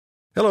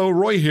Hello,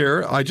 Roy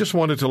here. I just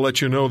wanted to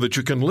let you know that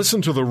you can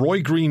listen to The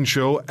Roy Green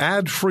Show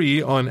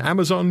ad-free on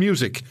Amazon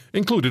Music,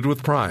 included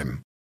with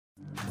Prime.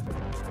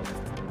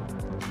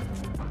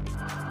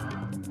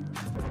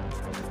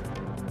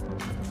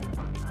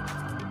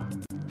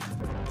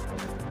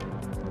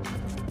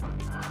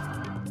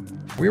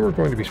 We were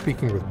going to be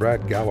speaking with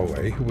Brad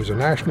Galloway, who was a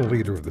national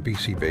leader of the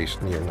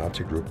BC-based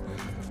neo-Nazi group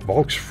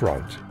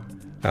Volksfront.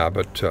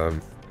 But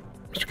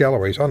Mr.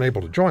 Galloway is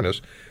unable to join us,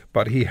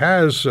 but he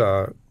has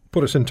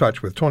put us in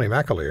touch with Tony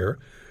McAleer,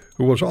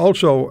 who was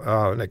also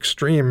on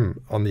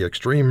the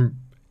extreme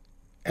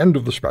end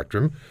of the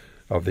spectrum,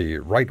 of the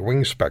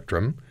right-wing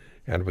spectrum,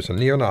 and was a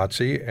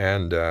neo-Nazi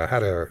and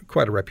had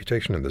quite a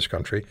reputation in this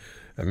country.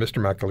 And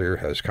Mr. McAleer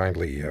has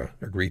kindly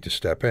agreed to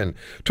step in.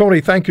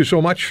 Tony, thank you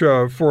so much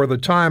for the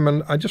time.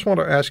 And I just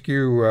want to ask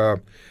you,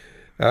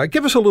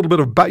 give us a little bit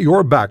about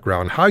your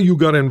background, how you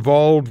got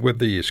involved with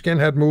the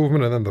skinhead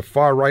movement and then the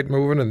far-right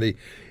movement and the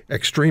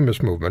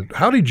extremist movement.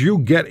 How did you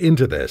get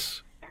into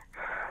this?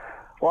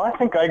 Well, I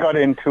think I got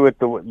into it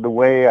the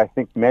way I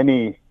think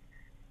many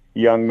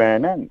young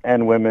men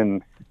and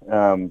women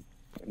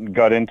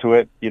got into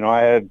it. You know,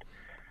 I had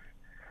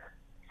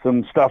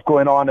some stuff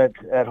going on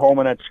at home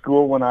and at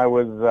school when I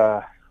was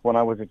a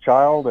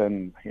child,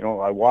 and you know,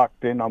 I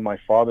walked in on my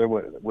father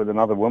with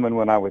another woman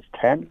when I was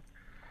 10,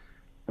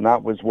 and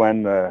that was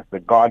when the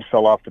God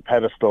fell off the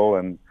pedestal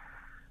and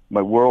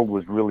my world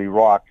was really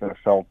rocked, and I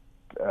felt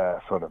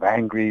sort of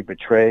angry,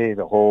 betrayed,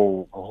 a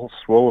whole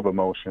swirl of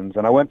emotions.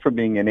 And I went from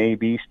being an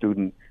AB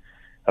student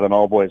at an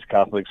all-boys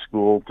Catholic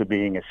school to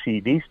being a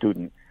CD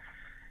student.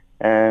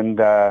 And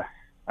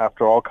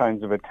after all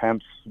kinds of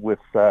attempts with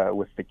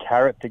the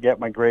carrot to get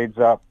my grades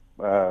up,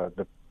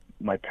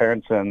 my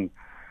parents and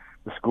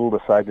the school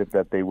decided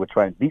that they would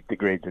try and beat the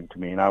grades into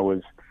me. And I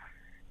was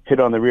hit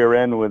on the rear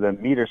end with a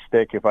meter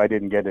stick if I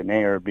didn't get an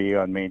A or B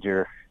on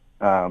major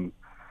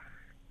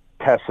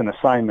tests and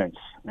assignments.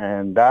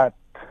 And that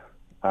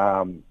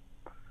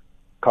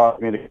caused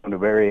me to become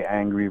very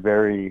angry,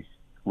 very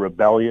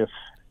rebellious.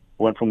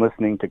 Went from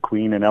listening to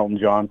Queen and Elton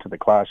John to The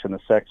Clash and the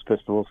Sex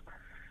Pistols,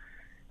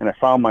 and I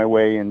found my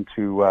way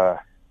into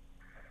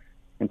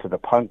the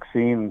punk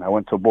scene. I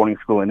went to a boarding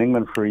school in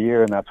England for a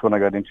year, and that's when I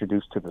got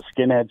introduced to the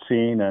skinhead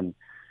scene.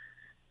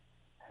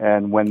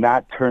 And when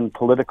that turned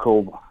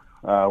political,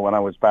 when I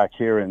was back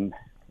here in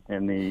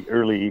the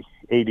early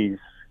 '80s,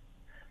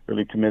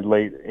 early to mid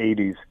late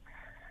 '80s,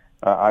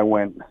 I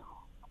went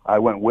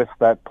with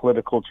that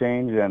political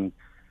change, and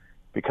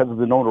because of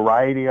the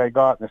notoriety I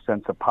got and the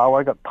sense of power,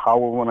 I got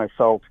power when I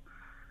felt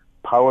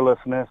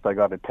powerlessness. I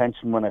got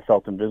attention when I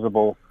felt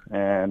invisible,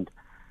 and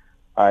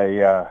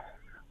I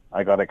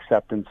got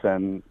acceptance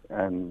and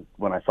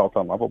when I felt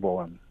unlovable.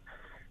 And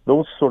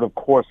those sort of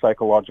core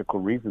psychological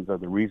reasons are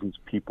the reasons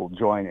people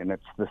join, and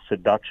it's the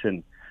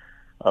seduction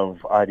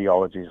of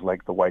ideologies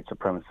like the white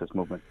supremacist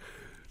movement.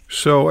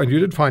 So, and you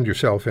did find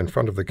yourself in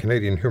front of the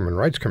Canadian Human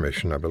Rights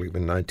Commission, I believe,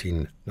 in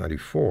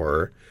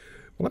 1994.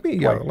 Let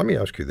me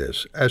ask you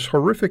this: as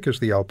horrific as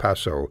the El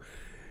Paso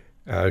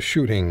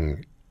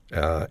shooting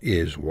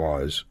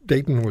was,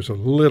 Dayton was a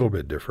little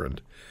bit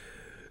different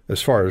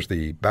as far as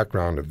the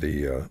background of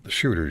the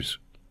shooters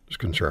is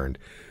concerned.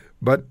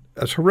 But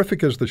as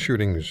horrific as the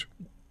shootings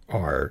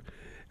are,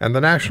 and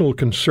the national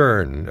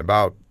concern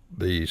about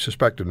the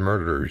suspected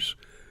murderers,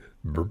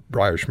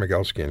 Briar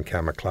Schmigelski and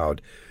Cam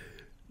McLeod,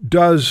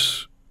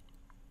 does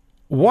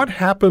what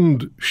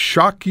happened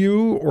shock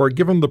you, or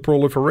given the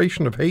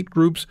proliferation of hate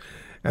groups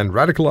and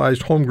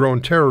radicalized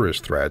homegrown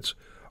terrorist threats,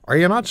 are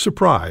you not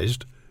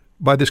surprised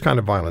by this kind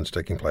of violence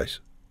taking place?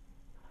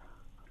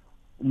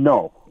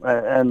 No,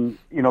 and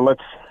you know,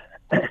 let's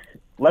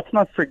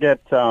not forget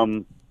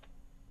Gilroy,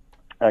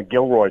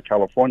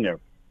 California.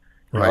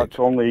 Right. It's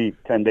only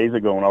 10 days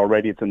ago, and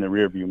already it's in the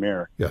rearview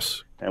mirror.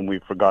 Yes, and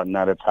we've forgotten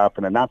that it's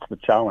happened, and that's the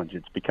challenge.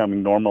 It's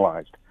becoming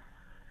normalized.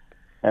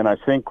 And I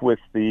think with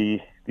the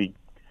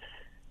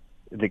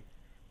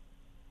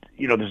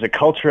you know, there's a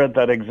culture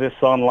that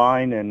exists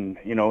online, and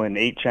you know, in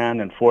 8chan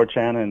and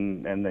 4chan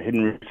and the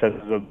hidden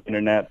recesses of the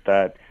internet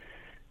that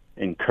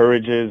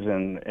encourages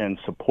and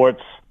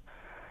supports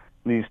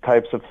these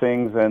types of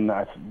things. And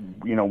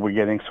you know, we're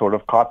getting sort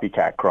of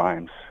copycat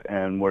crimes,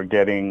 and we're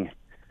getting,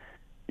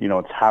 you know,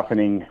 it's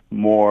happening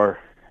more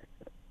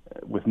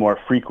with more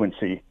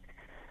frequency.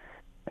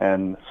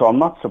 And so I'm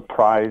not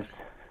surprised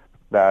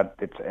that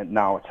it's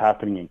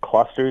happening in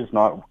clusters,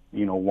 not,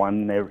 you know,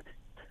 one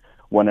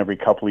every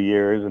couple of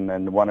years and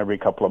then one every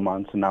couple of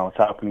months, and now it's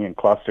happening in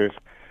clusters.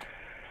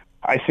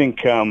 I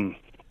think young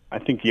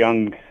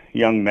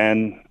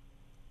men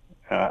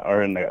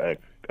are in a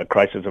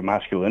crisis of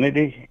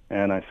masculinity,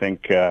 and I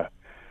think there's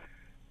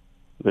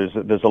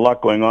a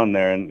lot going on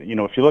there. And you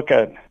know, if you look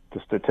at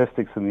the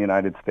statistics in the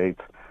United States,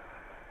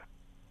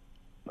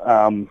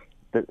 the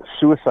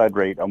suicide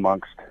rate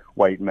amongst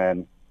white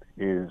men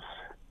is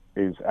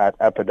at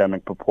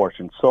epidemic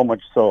proportion, so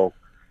much so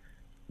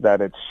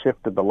that it's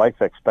shifted the life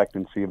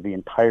expectancy of the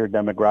entire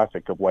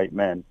demographic of white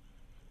men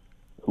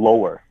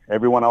lower.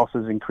 Everyone else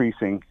is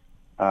increasing.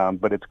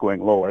 but it's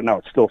going lower. Now,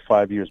 it's still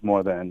 5 years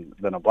more than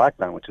a black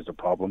man, which is a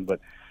problem.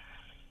 But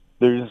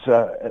there's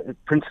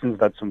Princeton's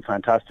done some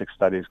fantastic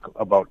studies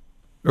about.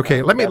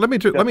 Okay, let me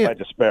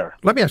despair.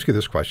 Let me ask you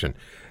this question: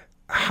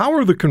 how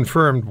are the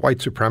confirmed white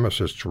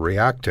supremacists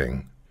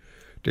reacting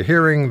to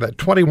hearing that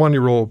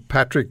 21-year-old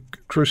Patrick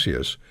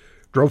Crusius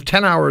drove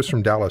 10 hours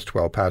from Dallas to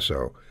El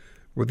Paso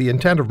with the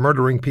intent of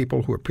murdering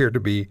people who appeared to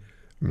be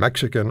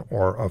Mexican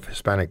or of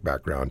Hispanic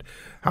background?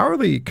 How are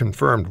the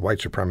confirmed white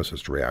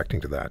supremacists reacting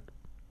to that?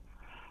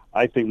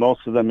 I think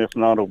most of them, if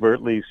not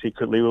overtly,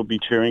 secretly will be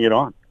cheering it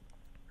on.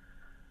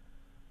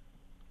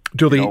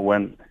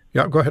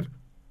 Yeah, go ahead.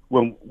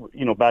 When,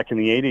 back in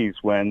the 80s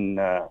when,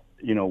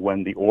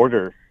 when the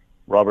Order,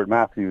 Robert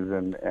Matthews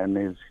and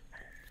his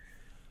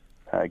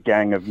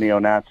gang of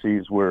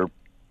neo-Nazis were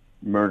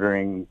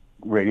murdering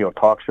radio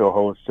talk show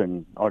hosts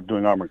and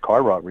doing armored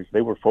car robberies,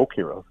 they were folk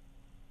heroes.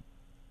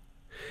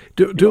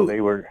 Do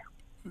the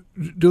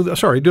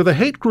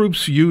hate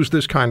groups use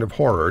this kind of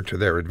horror to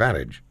their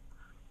advantage?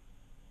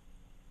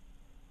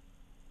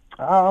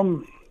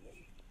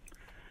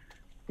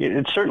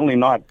 It's certainly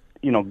not,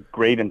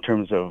 great in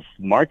terms of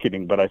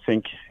marketing, but I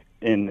think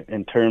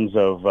in terms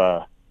of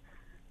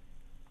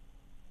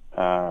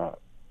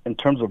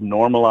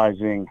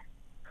normalizing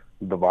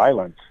the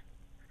violence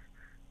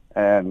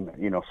and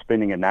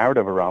spinning a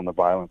narrative around the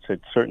violence,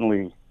 it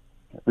certainly,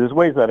 there's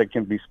ways that it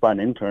can be spun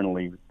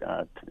internally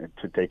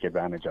to take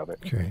advantage of it.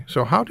 Okay,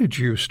 so how did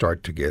you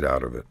start to get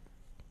out of it?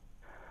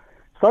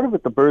 Started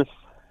with the birth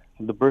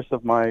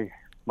of my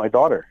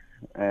daughter,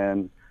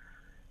 and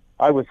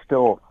I was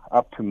still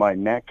up to my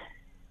neck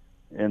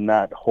in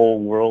that whole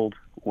world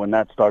when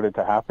that started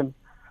to happen.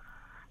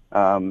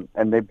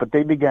 But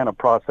they began a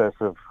process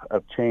of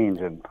change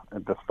and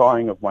the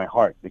thawing of my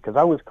heart, because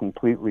I was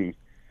completely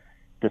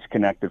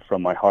disconnected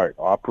from my heart,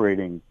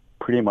 operating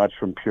pretty much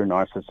from pure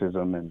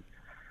narcissism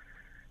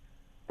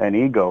and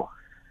ego,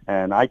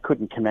 and I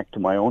couldn't connect to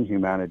my own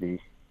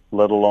humanity,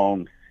 let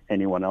alone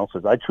anyone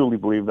else's. I truly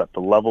believe that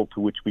the level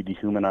to which we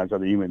dehumanize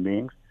other human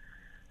beings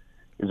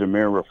is a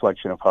mere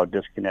reflection of how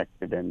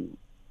disconnected and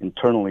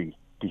internally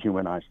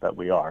dehumanized that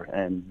we are.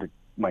 And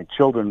my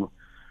children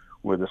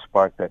were the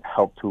spark that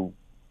helped to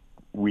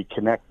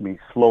reconnect me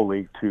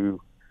slowly to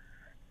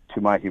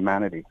my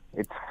humanity.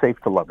 It's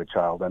safe to love a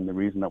child, and the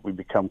reason that we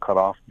become cut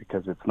off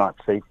because it's not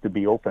safe to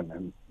be open,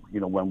 and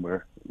when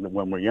we're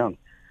young.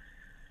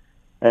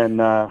 And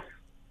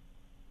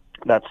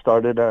that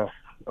started a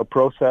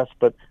process,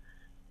 but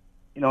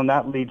and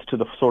that leads to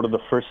the sort of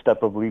the first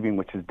step of leaving,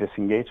 which is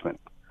disengagement.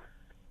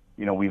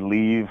 We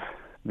leave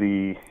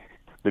the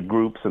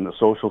groups and the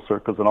social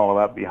circles and all of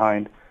that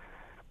behind.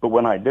 But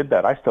when I did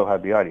that, I still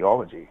had the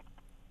ideology.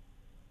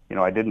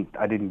 I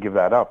didn't give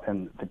that up.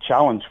 And the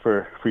challenge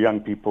for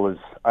young people is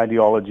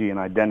ideology and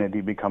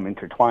identity become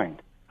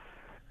intertwined.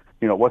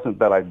 It wasn't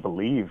that I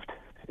believed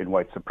in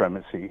white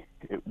supremacy,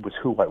 it was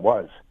who I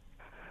was.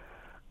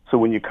 So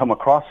when you come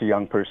across a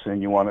young person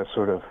and you want to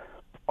sort of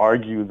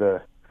argue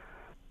the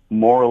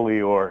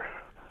morally or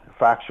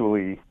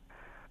factually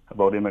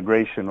about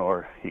immigration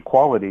or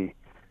equality,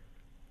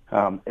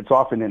 it's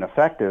often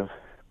ineffective,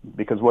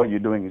 because what you're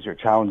doing is you're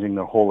challenging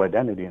their whole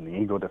identity and the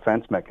ego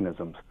defense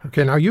mechanisms.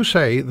 Okay, now you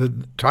say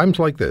that times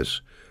like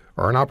this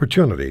are an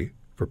opportunity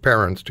for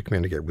parents to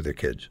communicate with their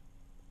kids.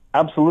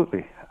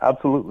 Absolutely.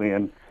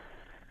 And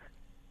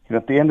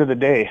at the end of the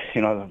day,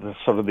 the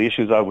sort of the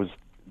issues I was,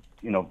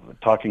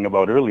 talking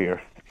about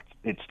earlier,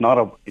 it's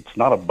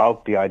not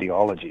about the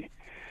ideology.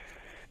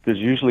 There's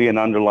usually an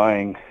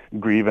underlying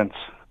grievance.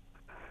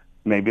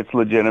 Maybe it's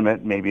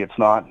legitimate, maybe it's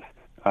not.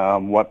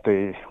 What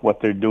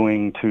they're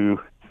doing to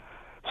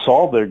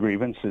solve their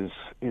grievance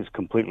is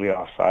completely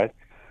offside.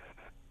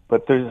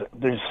 But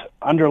there's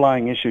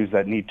underlying issues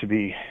that need to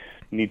be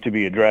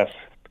addressed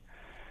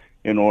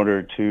in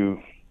order to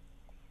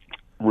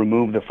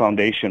remove the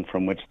foundation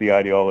from which the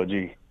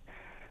ideology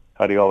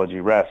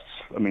rests.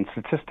 I mean,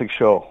 statistics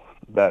show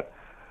that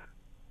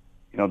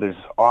there's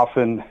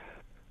often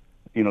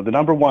the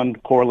number one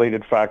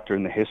correlated factor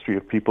in the history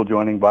of people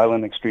joining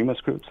violent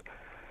extremist groups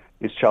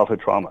is childhood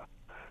trauma.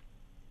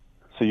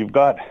 So you've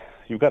got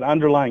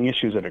underlying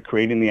issues that are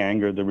creating the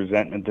anger, the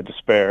resentment, the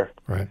despair.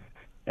 Right.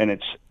 And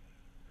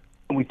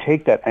we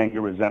take that anger,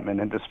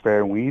 resentment, and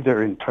despair, and we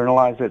either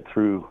internalize it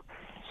through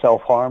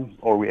self-harm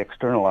or we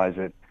externalize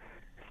it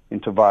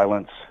into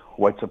violence,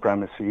 white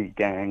supremacy,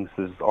 gangs.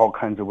 There's all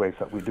kinds of ways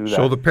that we do that.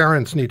 So the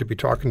parents need to be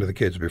talking to the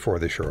kids before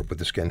they show up with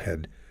the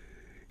skinhead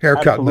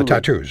haircut. Absolutely. And the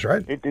tattoos,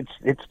 right?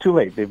 It's too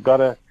late. They've got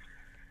to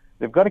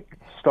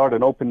start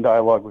an open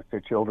dialogue with their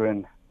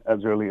children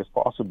as early as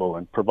possible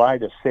and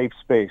provide a safe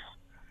space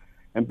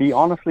and be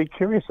honestly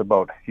curious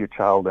about your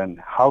child and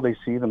how they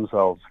see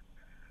themselves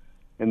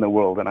in the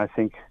world. And I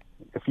think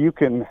if you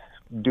can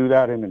do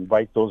that and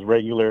invite those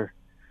regular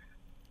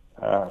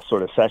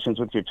sort of sessions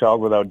with your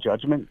child without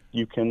judgment,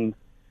 you can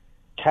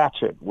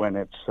catch it when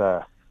it's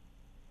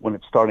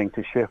starting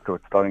to shift or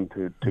it's starting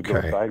to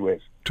go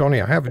sideways.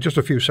 Tony, I have just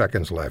a few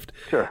seconds left.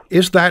 Sure.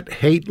 Is that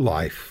hate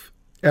life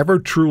ever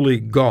truly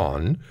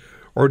gone,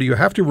 Or do you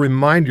have to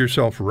remind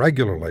yourself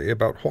regularly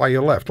about why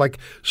you left, like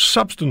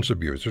substance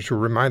abusers who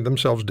remind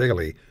themselves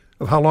daily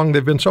of how long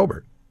they've been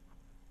sober?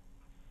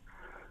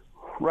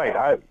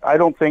 Right. I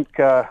don't think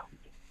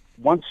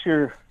once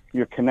you're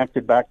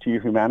connected back to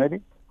your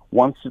humanity,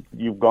 once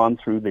you've gone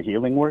through the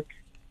healing work,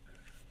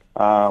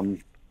 I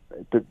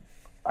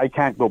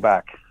can't go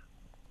back.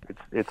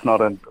 It's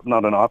not an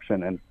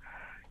option. And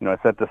I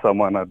said to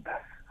someone,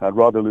 I'd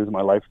rather lose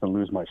my life than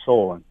lose my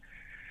soul.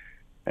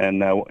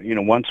 And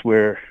once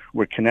we're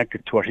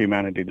connected to our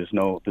humanity, there's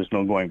no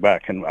going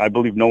back. And I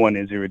believe no one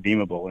is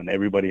irredeemable, and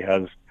everybody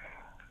has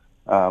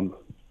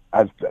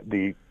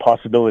the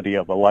possibility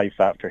of a life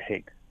after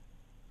hate.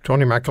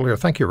 Tony McAleer,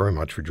 thank you very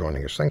much for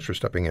joining us. Thanks for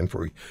stepping in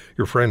for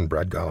your friend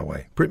Brad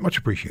Galloway. Pretty much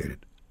appreciated.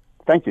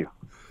 Thank you.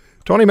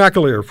 Tony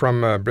McAleer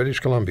from British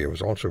Columbia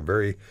was also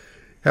very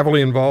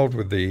heavily involved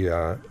with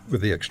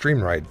the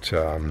extreme right,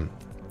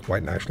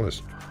 white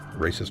nationalist,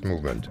 racist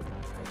movement.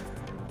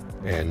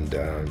 And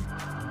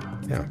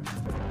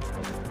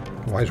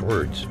wise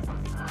words.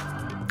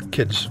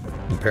 Kids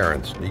and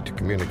parents need to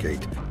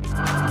communicate.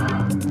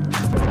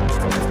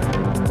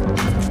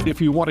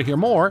 If you want to hear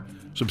more,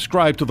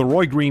 subscribe to The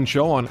Roy Green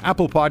Show on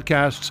Apple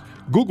Podcasts,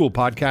 Google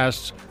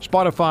Podcasts,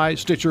 Spotify,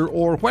 Stitcher,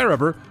 or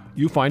wherever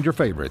you find your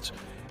favorites.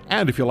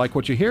 And if you like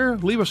what you hear,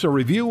 leave us a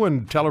review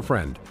and tell a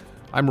friend.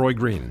 I'm Roy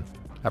Green.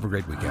 Have a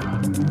great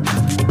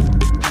weekend.